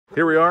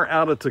Here we are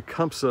out at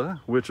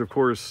Tecumseh, which of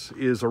course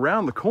is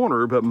around the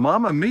corner, but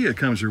Mamma Mia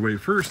comes your way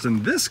first,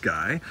 and this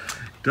guy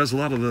does a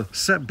lot of the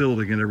set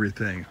building and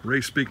everything.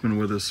 Ray Speakman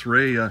with us.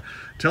 Ray,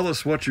 tell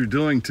us what you're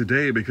doing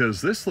today,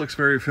 because this looks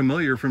very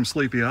familiar from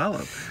Sleepy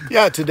Hollow.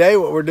 Yeah, today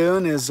what we're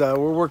doing is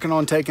we're working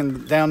on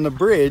taking down the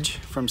bridge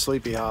from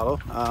Sleepy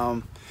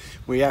Hollow.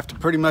 We have to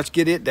pretty much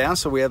get it down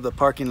so we have the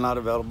parking lot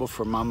available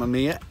for Mamma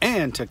Mia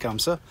and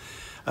Tecumseh.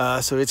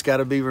 So it's got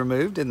to be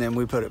removed, and then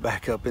we put it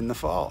back up in the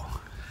fall.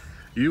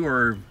 You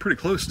are pretty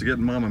close to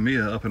getting Mamma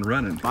Mia up and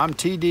running. I'm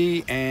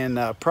TD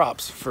and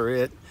props for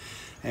it,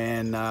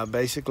 and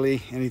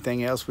basically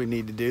anything else we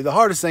need to do. The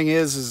hardest thing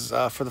is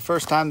for the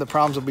first time the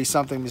proms will be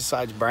something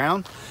besides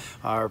brown.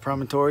 Our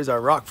promontories, our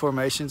rock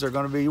formations are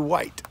going to be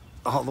white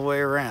all the way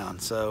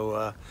around.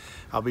 So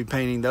I'll be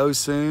painting those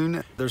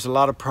soon. There's a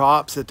lot of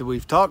props that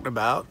we've talked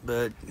about,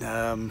 but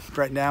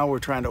right now we're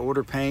trying to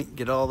order paint,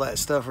 get all that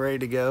stuff ready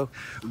to go.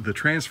 The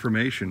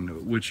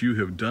transformation, which you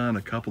have done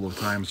a couple of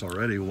times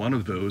already, one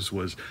of those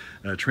was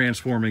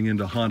transforming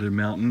into Haunted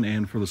Mountain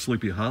and for the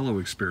Sleepy Hollow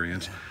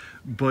experience. Yeah.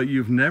 But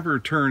you've never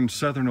turned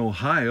Southern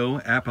Ohio,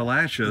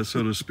 Appalachia,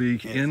 so to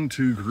speak,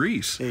 into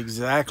Greece.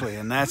 Exactly,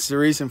 and that's the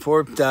reason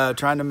for it,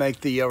 trying to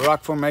make the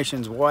rock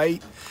formations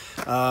white.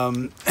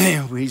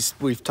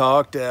 We've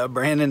talked,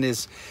 Brandon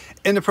is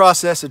in the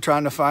process of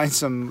trying to find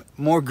some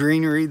more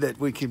greenery that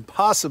we can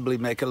possibly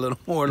make a little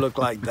more look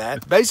like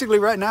that. Basically,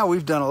 right now,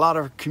 we've done a lot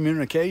of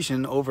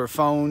communication over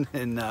phone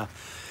and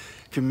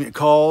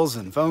calls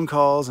and phone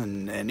calls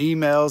and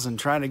emails, and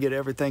trying to get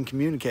everything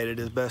communicated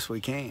as best we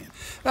can.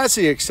 That's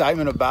the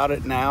excitement about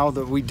it now,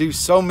 that we do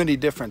so many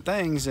different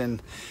things,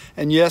 and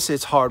yes,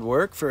 it's hard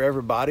work for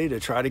everybody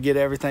to try to get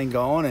everything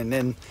going, and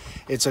then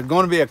it's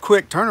going to be a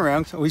quick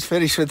turnaround. So we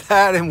finish with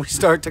that and we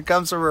start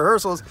Tecumseh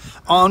rehearsals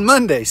on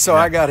Monday. So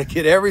I got to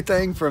get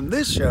everything from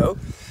this show,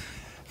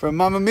 from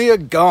Mamma Mia,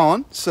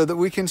 gone so that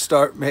we can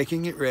start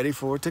making it ready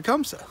for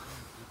Tecumseh.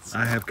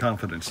 I have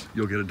confidence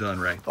you'll get it done,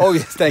 Ray. Oh,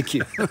 yes, thank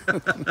you.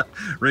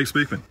 Ray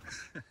Speakman.